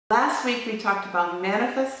Last week we talked about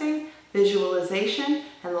manifesting, visualization,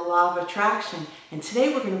 and the law of attraction. And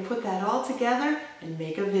today we're going to put that all together and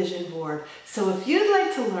make a vision board. So if you'd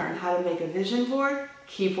like to learn how to make a vision board,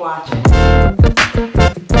 keep watching.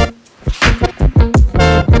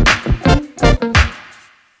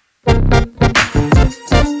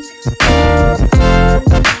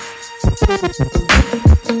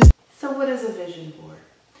 So what is a vision board?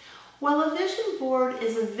 Well, a vision board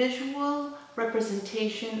is a visual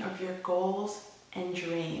representation of your goals and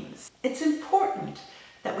dreams. It's important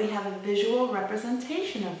that we have a visual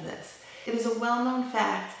representation of this. It is a well-known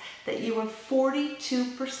fact that you are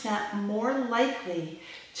 42% more likely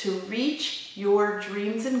to reach your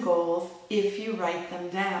dreams and goals if you write them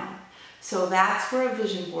down. So that's where a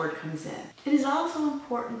vision board comes in. It is also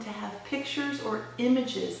important to have pictures or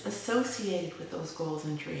images associated with those goals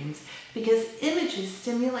and dreams, because images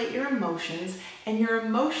stimulate your emotions, and your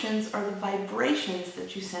emotions are the vibrations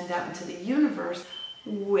that you send out into the universe,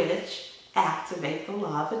 which activate the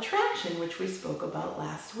law of attraction, which we spoke about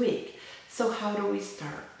last week. So how do we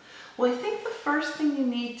start? Well, I think the first thing you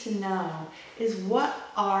need to know is, what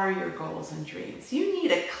are your goals and dreams? You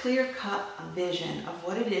need a clear-cut vision of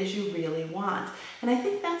what it is you really want. And I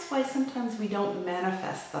think that's why sometimes we don't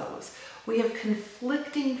manifest those. We have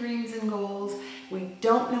conflicting dreams and goals. We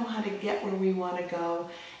don't know how to get where we want to go.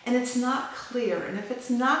 And it's not clear. And if it's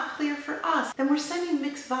not clear for us, then we're sending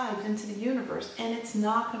mixed vibes into the universe, and it's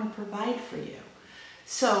not going to provide for you.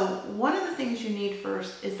 So one of the things you need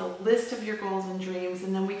first is a list of your goals and dreams,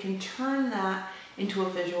 and then we can turn that into a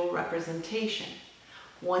visual representation.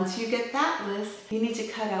 Once you get that list, you need to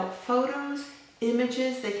cut out photos,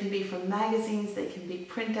 images. They can be from magazines, they can be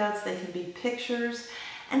printouts, they can be pictures,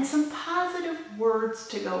 and some positive words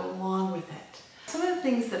to go along with it. Some of the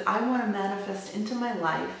things that I want to manifest into my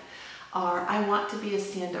life are: I want to be a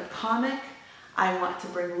stand-up comic, I want to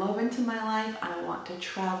bring love into my life, I want to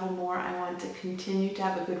travel more, I want to continue to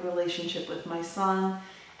have a good relationship with my son,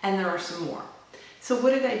 and there are some more. So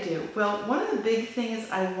what did I do? Well, one of the big things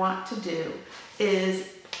I want to do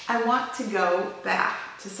is I want to go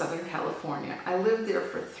back to Southern California. I lived there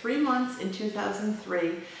for 3 months in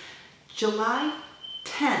 2003. July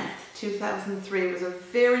 10th, 2003 was a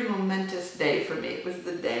very momentous day for me. It was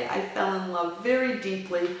the day I fell in love very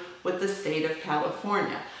deeply with the state of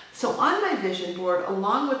California. So on my vision board,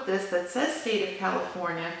 along with this that says State of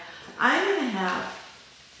California, I'm going to have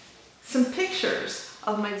some pictures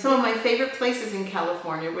of some of my favorite places in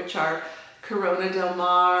California, which are Corona del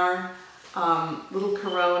Mar, Little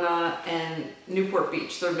Corona, and Newport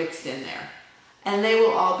Beach. They're mixed in there. And they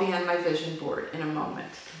will all be on my vision board in a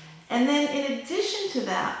moment. And then in addition to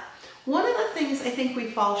that, one of the things I think we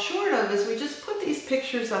fall short of is we just put these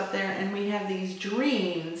pictures up there and we have these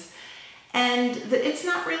dreams, and it's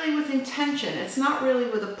not really with intention, it's not really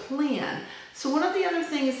with a plan. So one of the other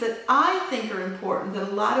things that I think are important that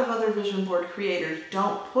a lot of other vision board creators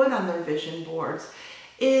don't put on their vision boards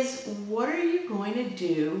is, what are you going to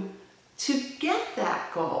do to get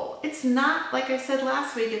that goal? It's not, like I said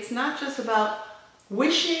last week, it's not just about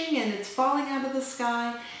wishing and it's falling out of the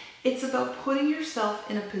sky. It's about putting yourself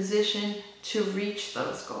in a position to reach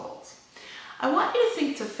those goals. I want you to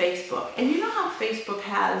think to Facebook, and you know how Facebook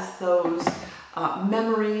has those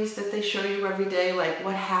memories that they show you every day, like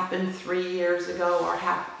what happened 3 years ago or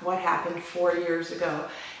what happened 4 years ago.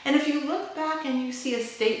 And if you look back and you see a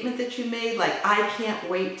statement that you made, like, I can't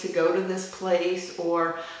wait to go to this place,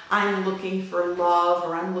 or I'm looking for love,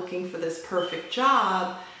 or I'm looking for this perfect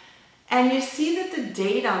job, and you see that the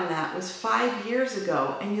date on that was 5 years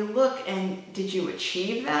ago, and you look, and did you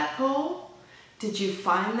achieve that goal? Did you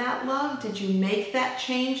find that love? Did you make that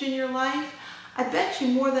change in your life? I bet you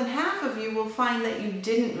more than half of you will find that you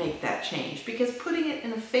didn't make that change, because putting it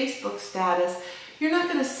in a Facebook status, you're not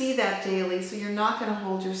going to see that daily, so you're not going to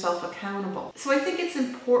hold yourself accountable. So I think it's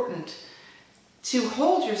important to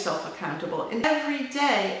hold yourself accountable. And every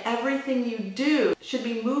day, everything you do should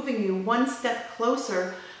be moving you one step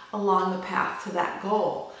closer along the path to that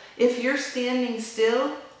goal. If you're standing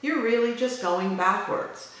still, you're really just going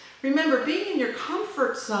backwards. Remember, being in your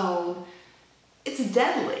comfort zone, it's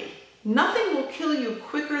deadly. Nothing will kill you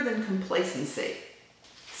quicker than complacency.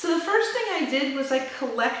 So the first thing I did was I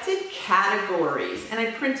collected categories, and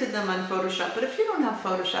I printed them on Photoshop. But if you don't have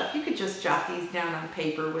Photoshop, you could just jot these down on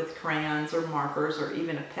paper with crayons or markers or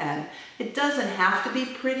even a pen. It doesn't have to be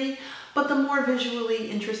pretty, but the more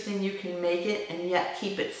visually interesting you can make it and yet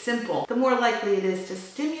keep it simple, the more likely it is to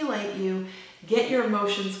stimulate you, get your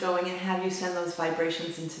emotions going, and have you send those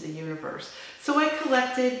vibrations into the universe. So I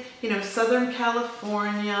collected, Southern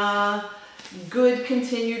California, good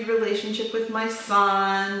continued relationship with my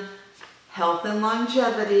son, health and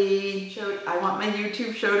longevity. I want my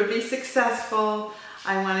YouTube show to be successful.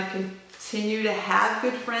 I want to continue to have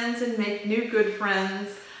good friends and make new good friends.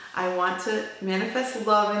 I want to manifest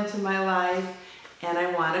love into my life, and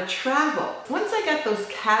I want to travel. Once I got those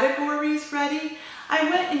categories ready, I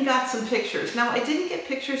went and got some pictures. Now, I didn't get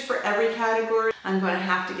pictures for every category. I'm going to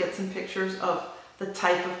have to get some pictures of the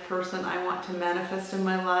type of person I want to manifest in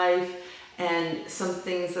my life and some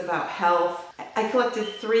things about health. I collected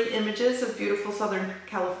 3 images of beautiful Southern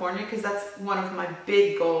California because that's one of my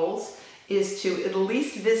big goals, is to at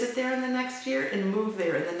least visit there in the next year and move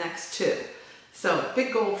there in the next 2. So,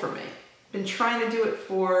 big goal for me. Been trying to do it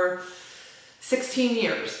for 16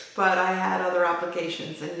 years, but I had other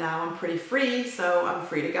obligations and now I'm pretty free, so I'm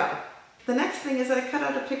free to go. The next thing is that I cut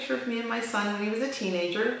out a picture of me and my son when he was a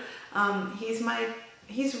teenager.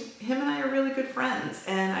 Him and I are really good friends,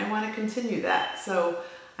 and I want to continue that. So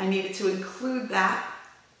I needed to include that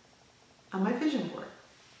on my vision board.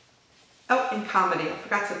 Oh, and comedy. I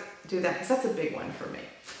forgot to do that because that's a big one for me.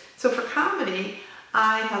 So for comedy,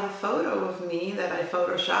 I have a photo of me that I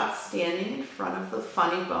photoshopped standing in front of the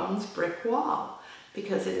Funny Bones brick wall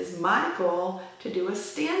because it is my goal to do a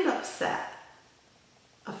stand-up set,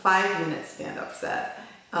 a 5-minute stand-up set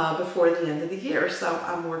before the end of the year. So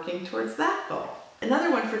I'm working towards that goal.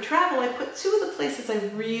 Another one for travel, I put 2 of the places I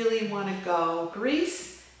really want to go,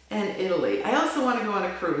 Greece and Italy. I also want to go on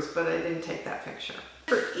a cruise, but I didn't take that picture.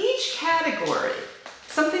 For each category,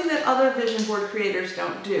 something that other vision board creators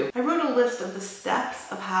don't do, I wrote a list of the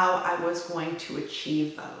steps of how I was going to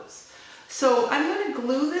achieve those. So I'm going to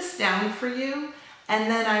glue this down for you,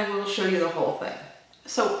 and then I will show you the whole thing.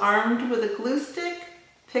 So armed with a glue stick,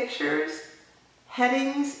 pictures,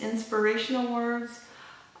 headings, inspirational words,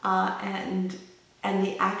 and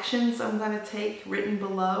the actions I'm going to take written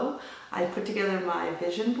below, I put together my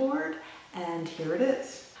vision board, and here it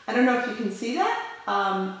is. I don't know if you can see that.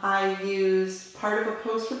 I used part of a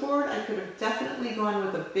poster board. I could have definitely gone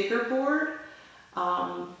with a bigger board,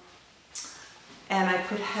 and I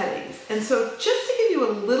put headings. And so just to give you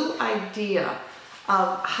a little idea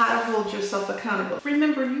of how to hold yourself accountable,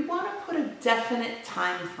 remember, you want to put a definite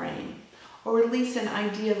time frame, or at least an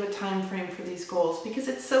idea of a time frame for these goals, because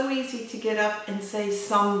it's so easy to get up and say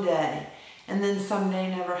someday, and then someday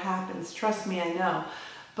never happens. Trust me, I know.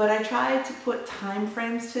 But I tried to put time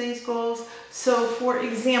frames to these goals. So for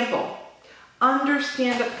example, under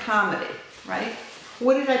stand-up comedy, right?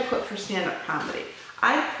 What did I put for stand-up comedy?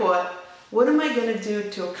 I put, what am I going to do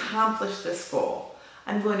to accomplish this goal?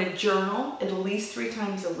 I'm going to journal at least 3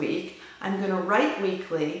 times a week. I'm going to write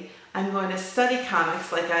weekly. I'm going to study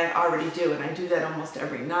comics like I already do, and I do that almost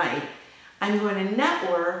every night. I'm going to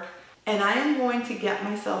network, and I am going to get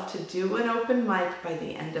myself to do an open mic by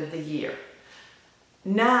the end of the year.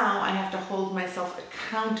 Now I have to hold myself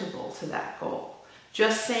accountable to that goal.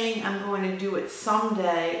 Just saying I'm going to do it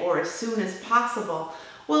someday or as soon as possible,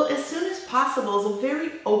 well, as soon as possible is a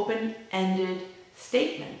very open-ended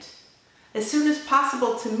statement. As soon as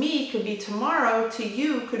possible to me could be tomorrow, to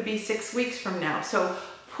you could be 6 weeks from now. So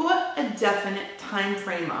put a definite time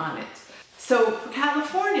frame on it. So for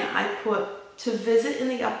California, I put to visit in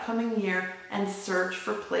the upcoming year and search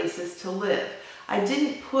for places to live. I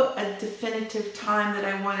didn't put a definitive time that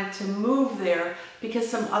I wanted to move there because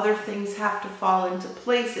some other things have to fall into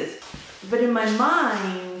places. But in my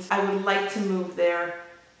mind, I would like to move there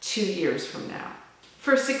 2 years from now.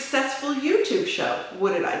 For a successful YouTube show,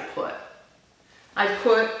 what did I put? I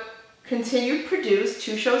put continue to produce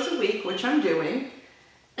 2 shows a week, which I'm doing,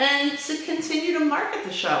 and to continue to market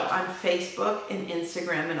the show on Facebook and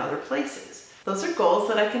Instagram and other places. Those are goals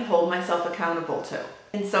that I can hold myself accountable to.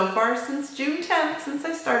 And so far, since June 10th, since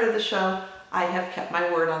I started the show, I have kept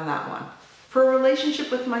my word on that one. For a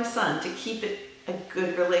relationship with my son, to keep it a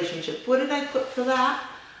good relationship, what did I put for that?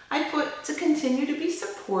 I put to continue to be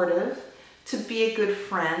supportive, to be a good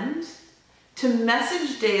friend, to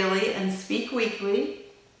message daily and speak weekly,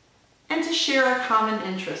 and to share our common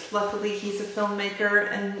interests. Luckily, he's a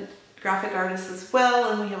filmmaker and graphic artist as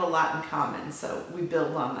well, and we have a lot in common, so we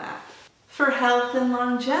build on that. For health and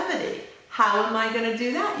longevity, how am I going to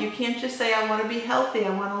do that? You can't just say, I want to be healthy, I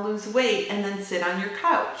want to lose weight, and then sit on your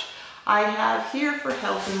couch. I have here for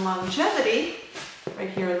health and longevity, right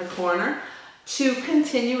here in the corner, to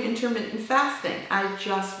continue intermittent fasting. I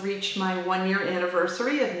just reached my 1-year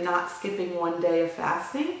anniversary of not skipping 1 day of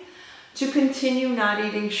fasting. To continue not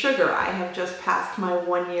eating sugar. I have just passed my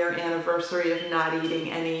 1-year anniversary of not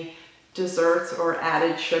eating any desserts or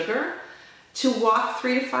added sugar. To walk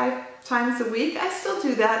 3 to 5 times a week. I still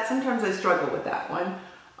do that. Sometimes I struggle with that one.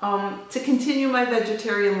 to continue my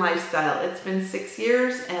vegetarian lifestyle. It's been 6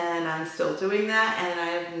 years and I'm still doing that, and I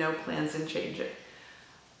have no plans in changing.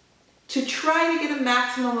 To try to get a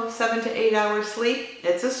maximum of 7 to 8 hours sleep,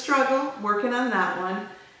 it's a struggle, working on that one.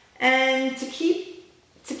 And to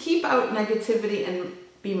keep out negativity and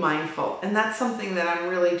be mindful. And that's something that I'm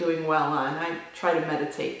really doing well on. I try to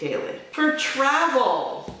meditate daily. For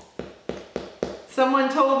travel,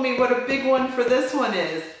 someone told me what a big one for this one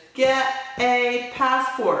is. Get a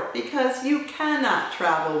passport, because you cannot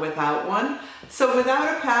travel without one. So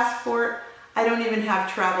without a passport, I don't even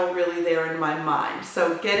have travel really there in my mind.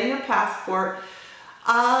 So getting a passport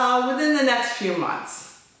within the next few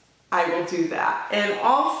months, I will do that. And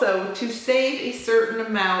also to save a certain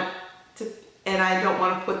amount, and I don't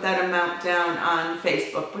want to put that amount down on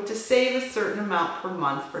Facebook, but to save a certain amount per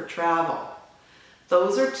month for travel.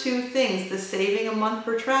 Those are two things. The saving a month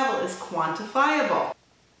per travel is quantifiable.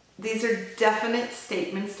 These are definite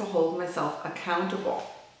statements to hold myself accountable.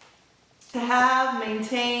 To have,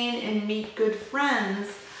 maintain, and meet good friends,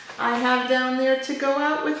 I have down there to go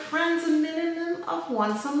out with friends a minimum of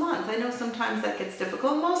once a month. I know sometimes that gets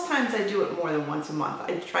difficult. Most times I do it more than once a month.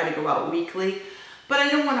 I try to go out weekly, but I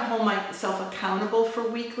don't want to hold myself accountable for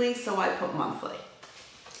weekly, so I put monthly.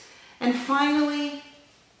 And finally,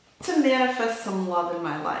 to manifest some love in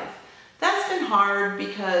my life. That's been hard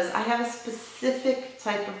because I have a specific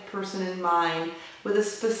type of person in mind with a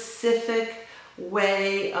specific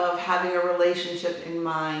way of having a relationship in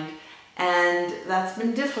mind, and that's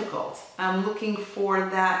been difficult. I'm looking for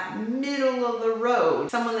that middle of the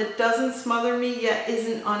road, someone that doesn't smother me yet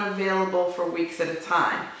isn't unavailable for weeks at a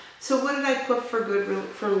time. So what did I put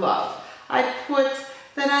for love? I put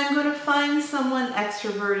that I'm going to find someone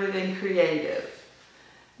extroverted and creative,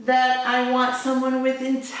 that I want someone with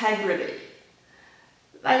integrity.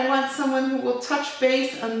 I want someone who will touch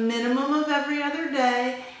base a minimum of every other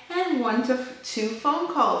day and 1 to 2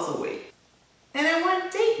 phone calls a week. And I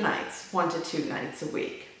want date nights 1 to 2 nights a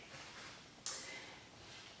week.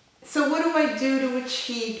 So what do I do to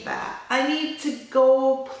achieve that? I need to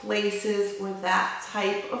go places where that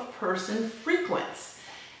type of person frequents.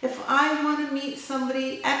 If I want to meet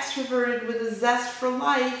somebody extroverted with a zest for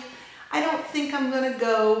life, I don't think I'm going to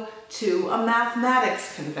go to a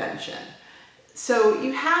mathematics convention. So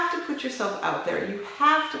you have to put yourself out there. You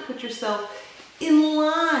have to put yourself in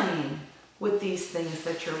line with these things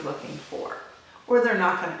that you're looking for, or they're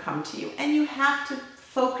not going to come to you. And you have to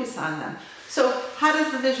focus on them. So how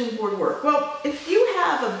does the vision board work? Well, if you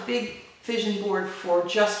have a big vision board for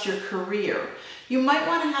just your career, you might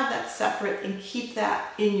want to have that separate and keep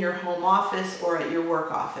that in your home office or at your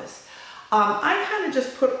work office. I kind of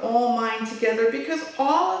just put all mine together because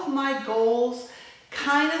all of my goals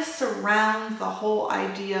kind of surround the whole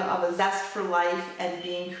idea of a zest for life and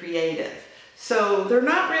being creative. So they're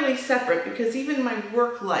not really separate because even my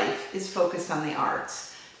work life is focused on the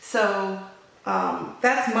arts. So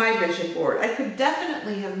that's my vision board. I could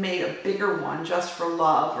definitely have made a bigger one just for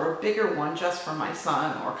love or a bigger one just for my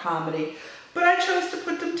son or comedy, but I chose to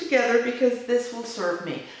put them together because this will serve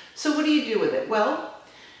me. So what do you do with it? Well,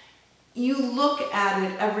 you look at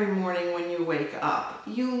it every morning when you wake up.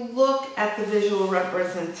 You look at the visual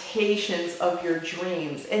representations of your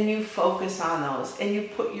dreams and you focus on those and you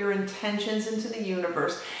put your intentions into the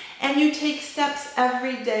universe and you take steps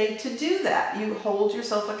every day to do that. You hold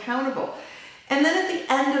yourself accountable. And then at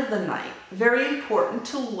the end of the night, very important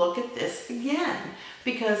to look at this again,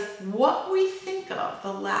 because what we think of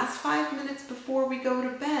the last 5 minutes before we go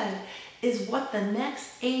to bed is what the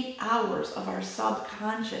next 8 hours of our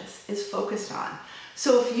subconscious is focused on.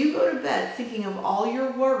 So if you go to bed thinking of all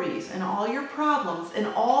your worries and all your problems and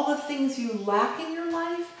all the things you lack in your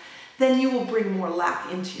life, then you will bring more lack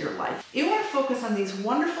into your life. You want to focus on these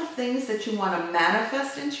wonderful things that you want to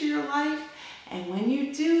manifest into your life, and when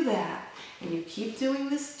you do that, and you keep doing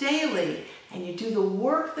this daily, and you do the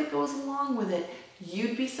work that goes along with it,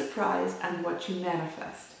 you'd be surprised on what you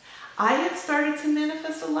manifest. I have started to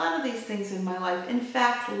manifest a lot of these things in my life. In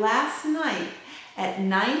fact, last night at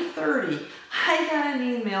 9:30, I got an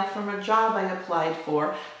email from a job I applied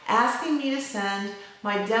for asking me to send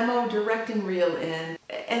my demo directing reel in.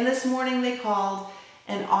 And this morning they called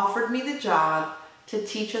and offered me the job to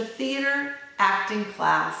teach a theater acting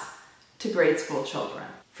class to grade school children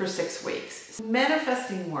for 6 weeks.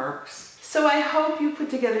 Manifesting works. So I hope you put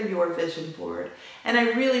together your vision board, and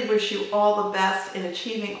I really wish you all the best in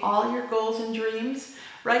achieving all your goals and dreams.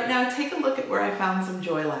 Right now, take a look at where I found some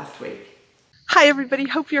joy last week. Hi everybody,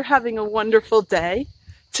 hope you're having a wonderful day.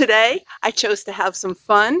 Today, I chose to have some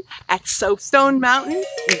fun at Soapstone Mountain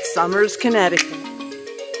in Somers, Connecticut.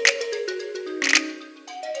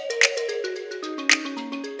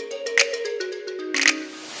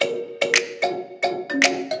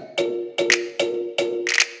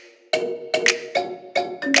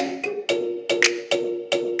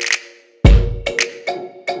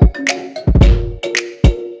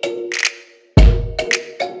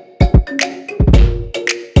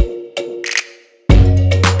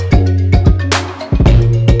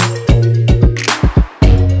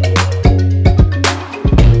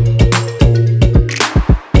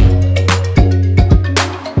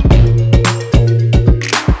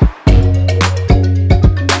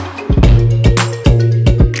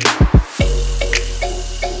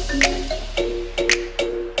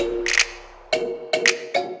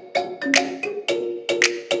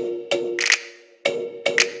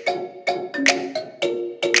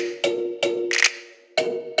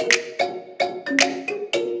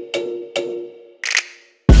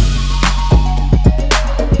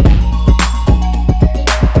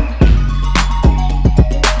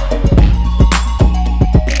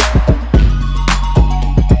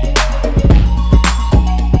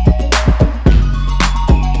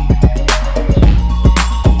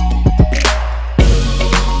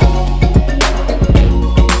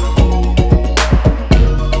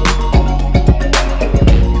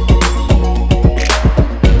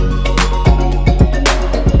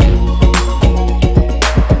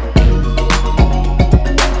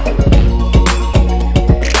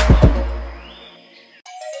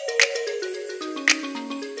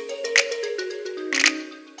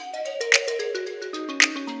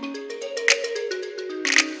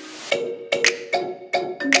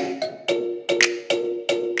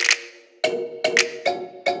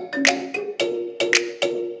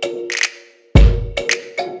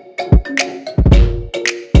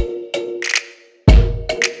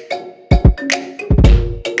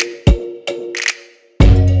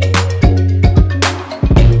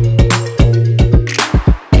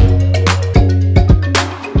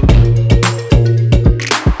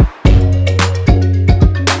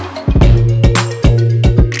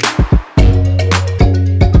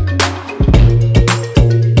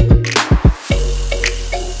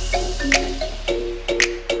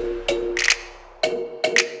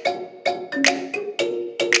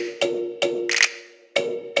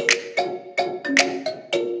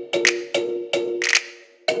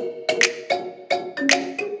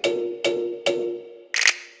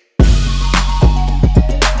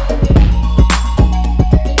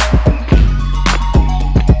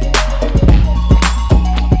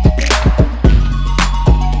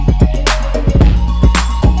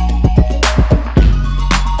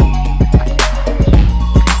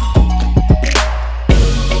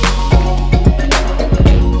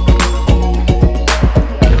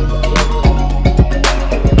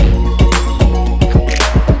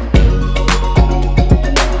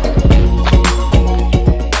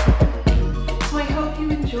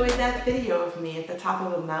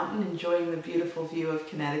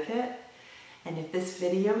 And if this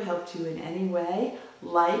video helped you in any way,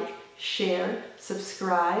 like, share,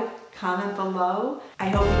 subscribe, comment below. I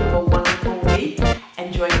hope you have a wonderful week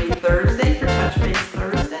and join me